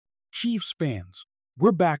Chiefs fans,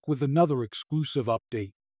 we're back with another exclusive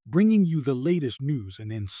update, bringing you the latest news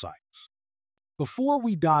and insights. Before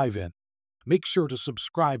we dive in, make sure to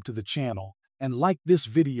subscribe to the channel and like this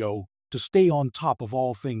video to stay on top of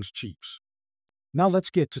all things Chiefs. Now let's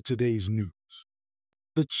get to today's news.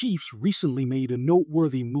 The Chiefs recently made a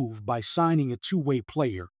noteworthy move by signing a two-way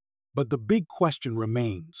player, but the big question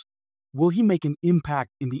remains, will he make an impact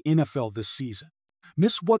in the NFL this season?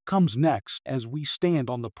 Miss what comes next as we stand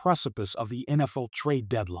on the precipice of the NFL trade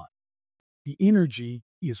deadline. The energy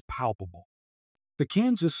is palpable. The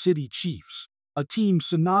Kansas City Chiefs, a team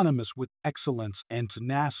synonymous with excellence and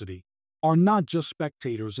tenacity, are not just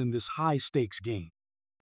spectators in this high-stakes game.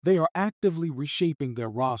 They are actively reshaping their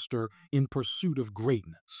roster in pursuit of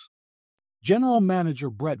greatness. General Manager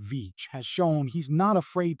Brett Veach has shown he's not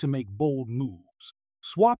afraid to make bold moves,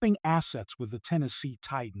 swapping assets with the Tennessee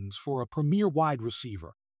Titans for a premier wide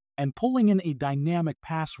receiver and pulling in a dynamic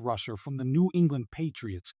pass rusher from the New England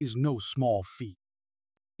Patriots is no small feat.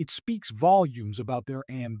 It speaks volumes about their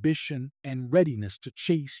ambition and readiness to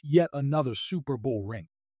chase yet another Super Bowl ring.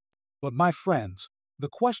 But my friends, the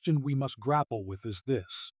question we must grapple with is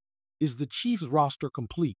this. Is the Chiefs roster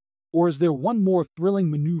complete, or is there one more thrilling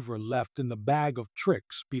maneuver left in the bag of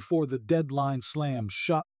tricks before the deadline slams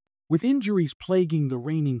shut? With injuries plaguing the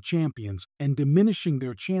reigning champions and diminishing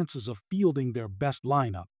their chances of fielding their best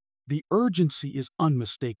lineup, the urgency is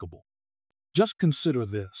unmistakable. Just consider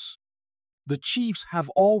this. The Chiefs have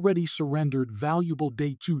already surrendered valuable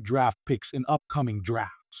Day 2 draft picks in upcoming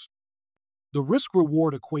drafts. The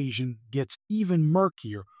risk-reward equation gets even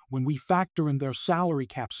murkier when we factor in their salary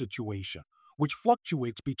cap situation, which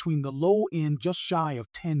fluctuates between the low end just shy of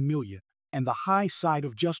 $10 million and the high side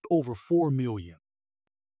of just over $4 million.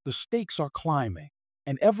 The stakes are climbing,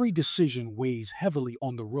 and every decision weighs heavily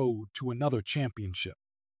on the road to another championship.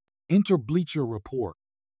 Enter Bleacher Report,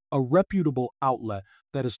 a reputable outlet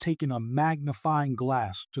that has taken a magnifying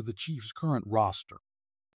glass to the Chiefs' current roster.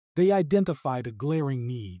 They identified a glaring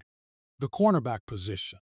need, the cornerback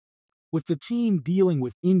position. With the team dealing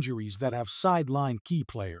with injuries that have sidelined key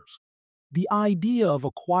players, the idea of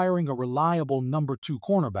acquiring a reliable number 2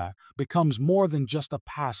 cornerback becomes more than just a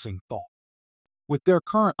passing thought. With their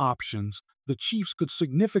current options, the Chiefs could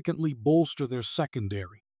significantly bolster their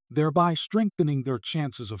secondary, thereby strengthening their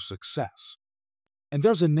chances of success. And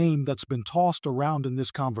there's a name that's been tossed around in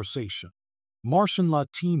this conversation, Marshon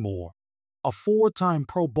Lattimore, a 4-time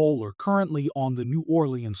Pro Bowler currently on the New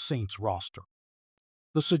Orleans Saints roster.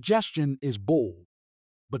 The suggestion is bold,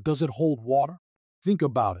 but does it hold water? Think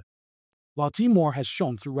about it. Lattimore has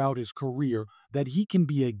shown throughout his career that he can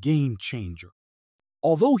be a game changer.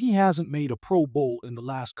 Although he hasn't made a Pro Bowl in the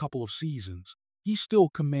last couple of seasons, he still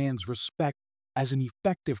commands respect as an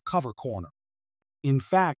effective cover corner. In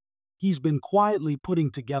fact, he's been quietly putting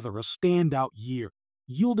together a standout year,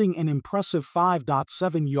 yielding an impressive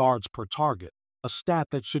 5.7 yards per target, a stat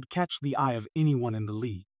that should catch the eye of anyone in the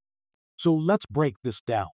league. So let's break this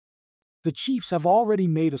down. The Chiefs have already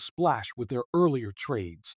made a splash with their earlier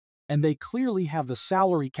trades, and they clearly have the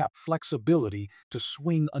salary cap flexibility to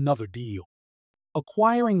swing another deal.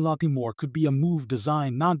 Acquiring Lattimore could be a move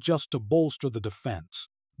designed not just to bolster the defense,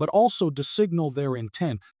 but also to signal their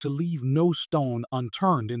intent to leave no stone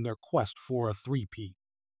unturned in their quest for a three-peat.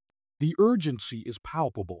 The urgency is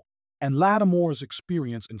palpable, and Lattimore's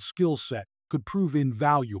experience and skill set could prove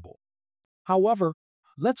invaluable. However,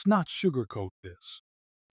 let's not sugarcoat this.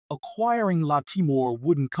 Acquiring Lattimore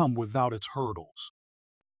wouldn't come without its hurdles.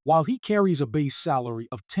 While he carries a base salary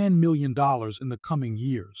of $10 million in the coming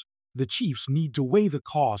years, the Chiefs need to weigh the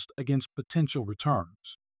cost against potential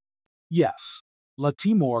returns. Yes,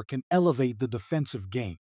 Lattimore can elevate the defensive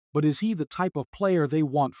game, but is he the type of player they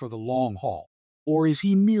want for the long haul? Or is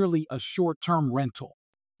he merely a short-term rental?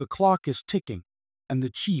 The clock is ticking, and the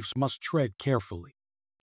Chiefs must tread carefully.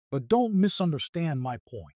 But don't misunderstand my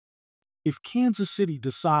point. If Kansas City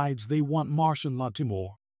decides they want Marshon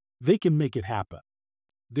Lattimore, they can make it happen.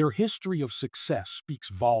 Their history of success speaks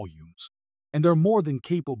volumes, and they're more than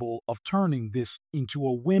capable of turning this into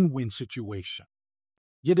a win-win situation.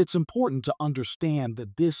 Yet it's important to understand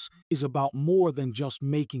that this is about more than just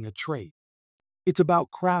making a trade. It's about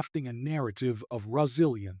crafting a narrative of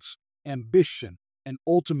resilience, ambition, and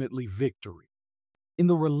ultimately victory. In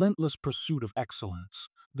the relentless pursuit of excellence,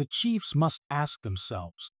 the Chiefs must ask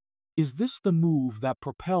themselves, is this the move that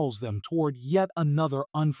propels them toward yet another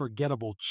unforgettable